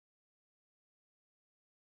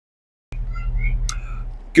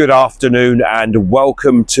Good afternoon and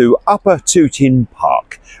welcome to Upper Tooting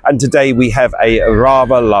Park, and today we have a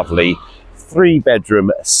rather lovely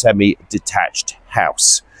 3-bedroom semi-detached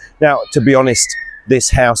house. Now, to be honest,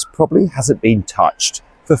 this house probably hasn't been touched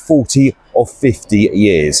for 40 or 50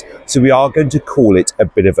 years, so we are going to call it a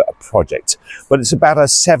bit of a project. But it's about a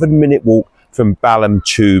 7-minute walk from Balham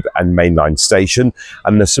Tube and Mainline Station,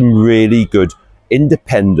 and there's some really good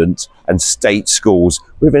independent and state schools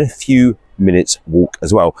within a few minutes walk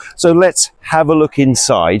as well. So let's have a look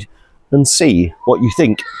inside and see what you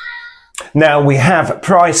think. Now, we have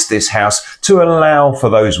priced this house to allow for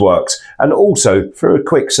those works and also for a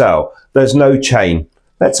quick sale. There's no chain.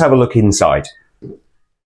 Let's have a look inside.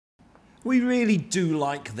 We really do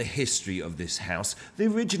like the history of this house. The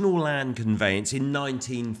original land conveyance in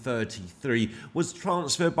 1933 was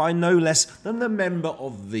transferred by no less than the member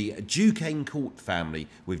of the Duquesne Court family,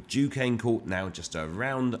 with Duquesne Court now just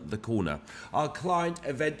around the corner. Our client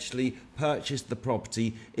eventually purchased the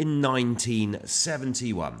property in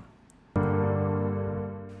 1971.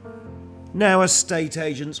 Now, estate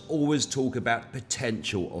agents always talk about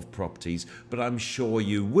potential of properties, but I'm sure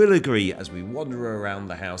you will agree as we wander around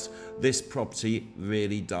the house, this property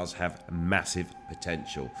really does have massive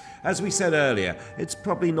potential. As we said earlier, it's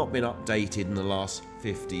probably not been updated in the last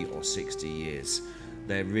 50 or 60 years.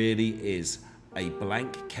 There really is a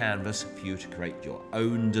blank canvas for you to create your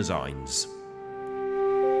own designs.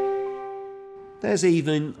 There's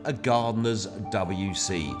even a gardener's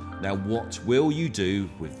WC. Now, what will you do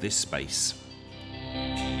with this space?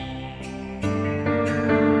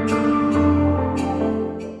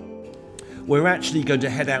 We're actually going to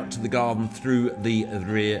head out to the garden through the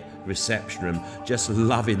rear reception room. Just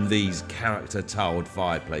loving these character tiled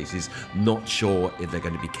fireplaces. Not sure if they're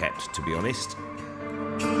going to be kept, to be honest.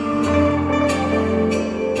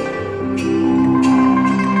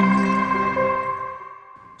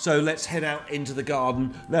 So let's head out into the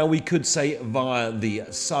garden. Now, we could say via the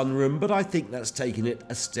sunroom, but I think that's taking it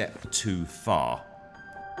a step too far.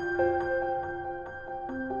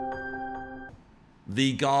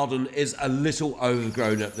 The garden is a little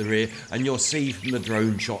overgrown at the rear, and you'll see from the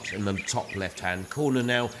drone shot in the top left-hand corner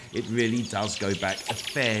now, it really does go back a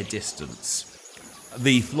fair distance.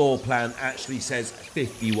 The floor plan actually says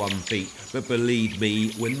 51 feet, but believe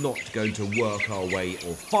me, we're not going to work our way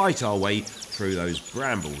or fight our way through those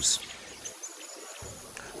brambles.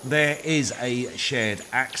 There is a shared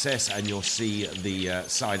access, and you'll see the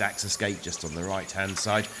side access gate just on the right hand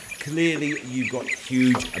side. Clearly you've got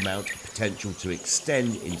huge amount of potential to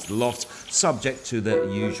extend into the loft, subject to the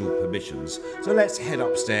usual permissions. So let's head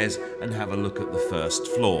upstairs and have a look at the first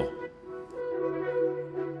floor.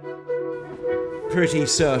 Pretty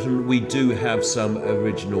certain we do have some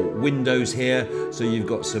original windows here, so you've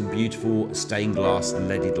got some beautiful stained glass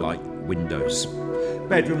leaded light windows.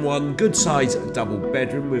 Bedroom 1, good size double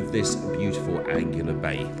bedroom with this beautiful angular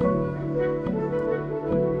bay.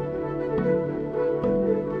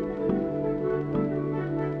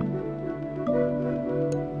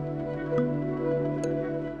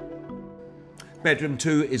 Bedroom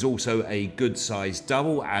 2 is also a good size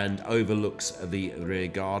double and overlooks the rear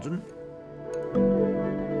garden.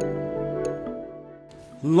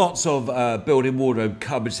 Lots of built-in wardrobe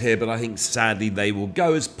cupboards here, but I think sadly they will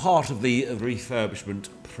go as part of the refurbishment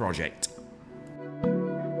project.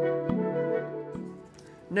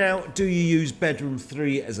 Now, do you use bedroom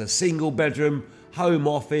 3 as a single bedroom, home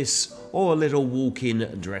office, or a little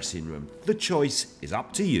walk-in dressing room? The choice is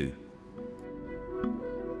up to you.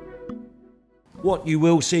 What you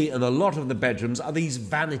will see in a lot of the bedrooms are these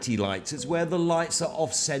vanity lights. It's where the lights are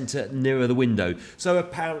off centre nearer the window. So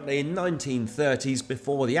apparently in 1930s,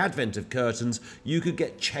 before the advent of curtains, you could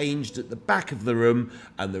get changed at the back of the room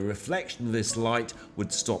and the reflection of this light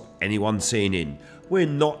would stop anyone seeing in. We're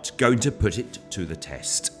not going to put it to the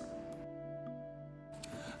test.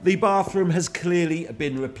 The bathroom has clearly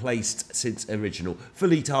been replaced since original,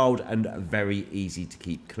 fully tiled and very easy to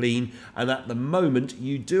keep clean, and at the moment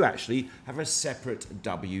you do actually have a separate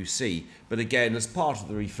WC, but again, as part of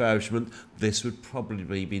the refurbishment, this would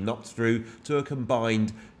probably be knocked through to a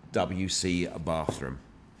combined WC bathroom.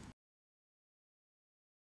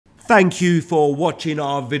 Thank you for watching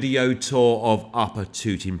our video tour of Upper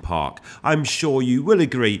Tooting Park. I'm sure you will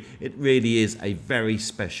agree it really is a very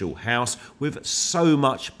special house with so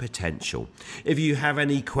much potential. If you have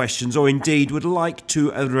any questions or indeed would like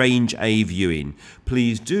to arrange a viewing,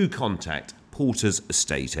 please do contact Porter's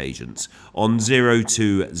Estate Agents on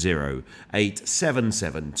 020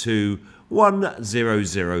 8772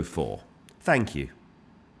 1004. Thank you.